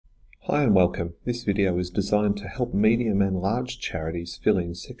Hi and welcome. This video is designed to help medium and large charities fill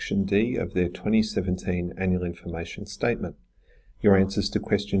in Section D of their 2017 Annual Information Statement. Your answers to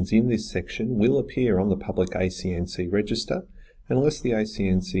questions in this section will appear on the public ACNC register unless the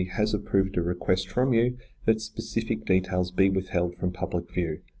ACNC has approved a request from you that specific details be withheld from public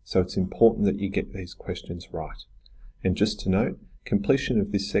view, so it's important that you get these questions right. And just to note, completion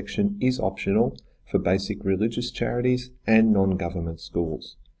of this section is optional for basic religious charities and non-government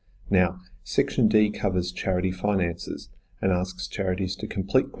schools. Now, Section D covers charity finances and asks charities to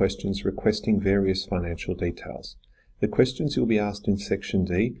complete questions requesting various financial details. The questions you'll be asked in Section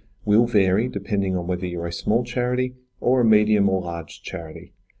D will vary depending on whether you're a small charity or a medium or large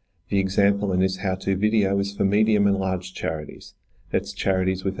charity. The example in this how-to video is for medium and large charities. That's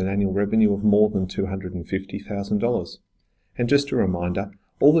charities with an annual revenue of more than $250,000. And just a reminder,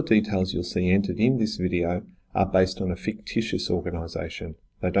 all the details you'll see entered in this video are based on a fictitious organisation.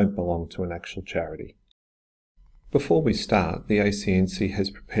 They don't belong to an actual charity. Before we start, the ACNC has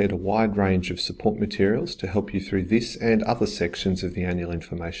prepared a wide range of support materials to help you through this and other sections of the Annual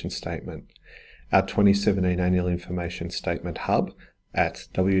Information Statement. Our 2017 Annual Information Statement Hub at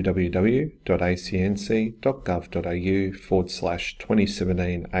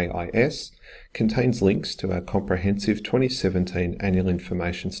www.acnc.gov.au/2017 contains links to our comprehensive 2017 Annual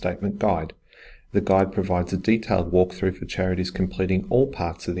Information Statement Guide. The guide provides a detailed walkthrough for charities completing all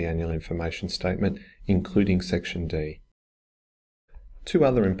parts of the Annual Information Statement, including Section D. Two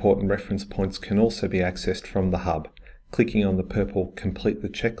other important reference points can also be accessed from the Hub. Clicking on the purple Complete the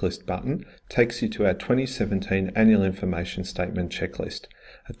Checklist button takes you to our 2017 Annual Information Statement checklist,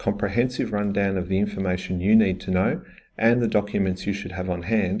 a comprehensive rundown of the information you need to know and the documents you should have on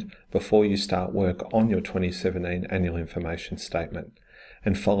hand before you start work on your 2017 Annual Information Statement.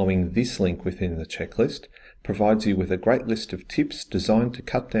 And following this link within the checklist provides you with a great list of tips designed to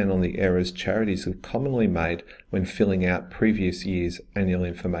cut down on the errors charities have commonly made when filling out previous year's annual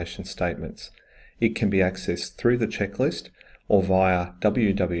information statements. It can be accessed through the checklist or via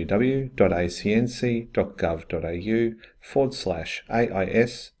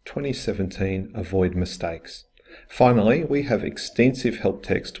www.acnc.gov.au/AIS2017 Avoid Mistakes. Finally, we have extensive help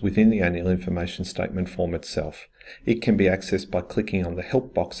text within the Annual Information Statement form itself. It can be accessed by clicking on the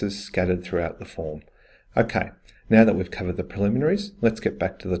help boxes scattered throughout the form. Okay, now that we've covered the preliminaries, let's get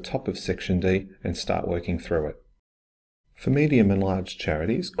back to the top of Section D and start working through it. For medium and large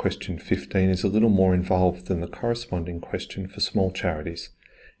charities, question 15 is a little more involved than the corresponding question for small charities.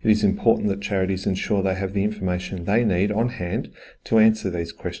 It is important that charities ensure they have the information they need on hand to answer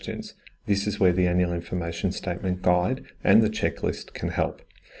these questions. This is where the Annual Information Statement Guide and the checklist can help.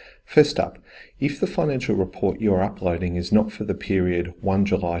 First up, if the financial report you're uploading is not for the period 1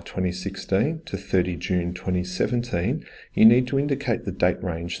 July 2016 to 30 June 2017, you need to indicate the date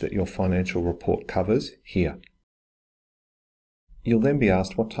range that your financial report covers here. You'll then be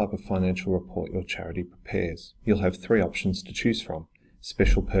asked what type of financial report your charity prepares. You'll have three options to choose from: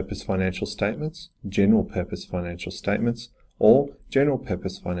 Special Purpose Financial Statements, General Purpose Financial Statements, or General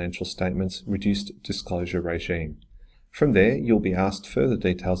Purpose Financial Statements Reduced Disclosure Regime. From there, you'll be asked further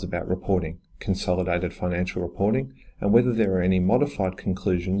details about reporting, consolidated financial reporting, and whether there are any modified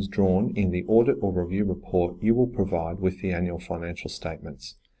conclusions drawn in the audit or review report you will provide with the annual financial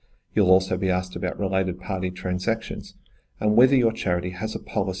statements. You'll also be asked about related party transactions, and whether your charity has a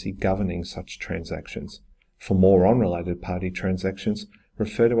policy governing such transactions. For more on related party transactions,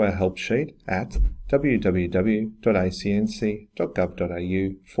 refer to our help sheet at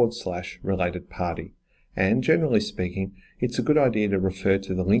www.acnc.gov.au/related-party. And generally speaking, it's a good idea to refer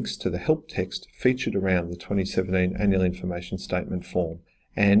to the links to the help text featured around the 2017 Annual Information Statement form,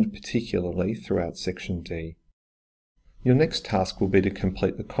 and particularly throughout Section D. Your next task will be to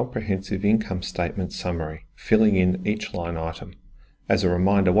complete the comprehensive income statement summary, filling in each line item. As a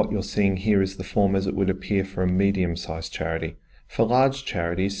reminder, what you're seeing here is the form as it would appear for a medium-sized charity. For large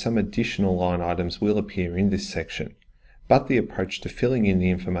charities, some additional line items will appear in this section, but the approach to filling in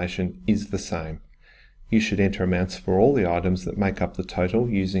the information is the same. You should enter amounts for all the items that make up the total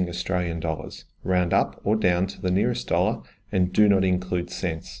using Australian dollars. Round up or down to the nearest dollar and do not include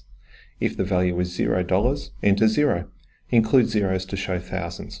cents. If the value is $0, enter 0. Include zeros to show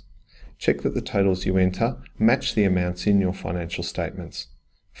thousands. Check that the totals you enter match the amounts in your financial statements.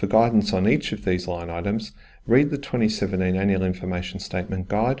 For guidance on each of these line items, read the 2017 Annual Information Statement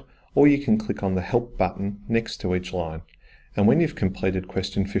Guide, or you can click on the Help button next to each line. And when you've completed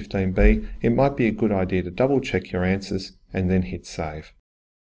question 15B, it might be a good idea to double check your answers and then hit Save.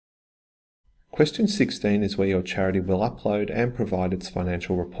 Question 16 is where your charity will upload and provide its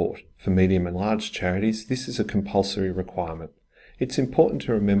financial report. For medium and large charities, this is a compulsory requirement. It's important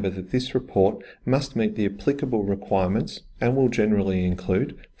to remember that this report must meet the applicable requirements and will generally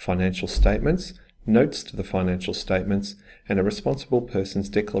include financial statements, notes to the financial statements, and a responsible person's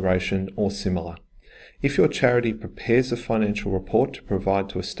declaration or similar. If your charity prepares a financial report to provide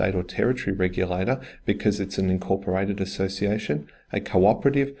to a state or territory regulator because it's an incorporated association, a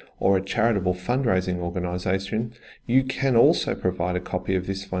cooperative, or a charitable fundraising organisation, you can also provide a copy of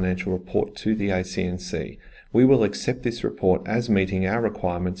this financial report to the ACNC. We will accept this report as meeting our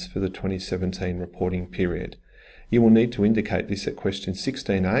requirements for the 2017 reporting period. You will need to indicate this at question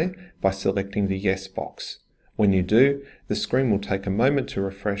 16A by selecting the Yes box. When you do, the screen will take a moment to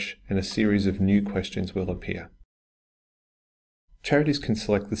refresh and a series of new questions will appear. Charities can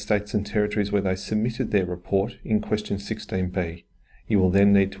select the states and territories where they submitted their report in question 16B. You will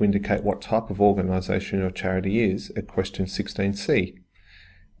then need to indicate what type of organisation your charity is at question 16C.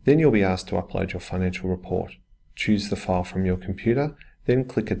 Then you'll be asked to upload your financial report. Choose the file from your computer, then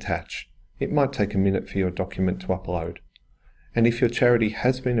click Attach. It might take a minute for your document to upload. And if your charity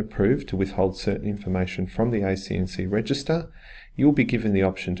has been approved to withhold certain information from the ACNC register, you will be given the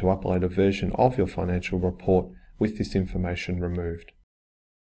option to upload a version of your financial report with this information removed.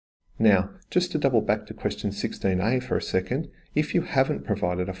 Now, just to double back to question 16A for a second, if you haven't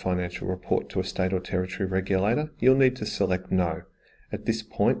provided a financial report to a state or territory regulator, you'll need to select No. At this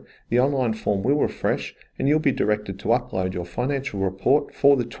point, the online form will refresh and you'll be directed to upload your financial report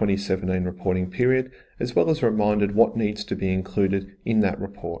for the 2017 reporting period, as well as reminded what needs to be included in that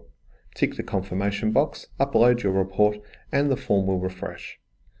report. Tick the confirmation box, upload your report, and the form will refresh.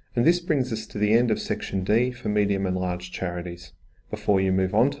 And this brings us to the end of section D for medium and large charities. Before you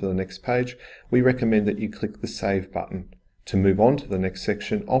move on to the next page, we recommend that you click the Save button. To move on to the next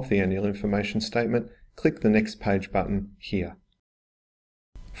section of the annual information statement, click the Next Page button here.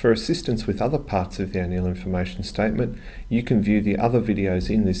 For assistance with other parts of the annual information statement, you can view the other videos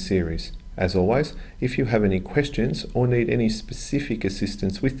in this series. As always, if you have any questions or need any specific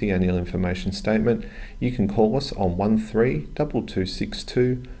assistance with the annual information statement, you can call us on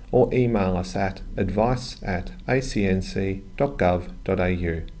 132262 or email us at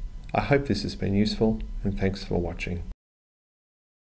advice@acnc.gov.au. I hope this has been useful and thanks for watching.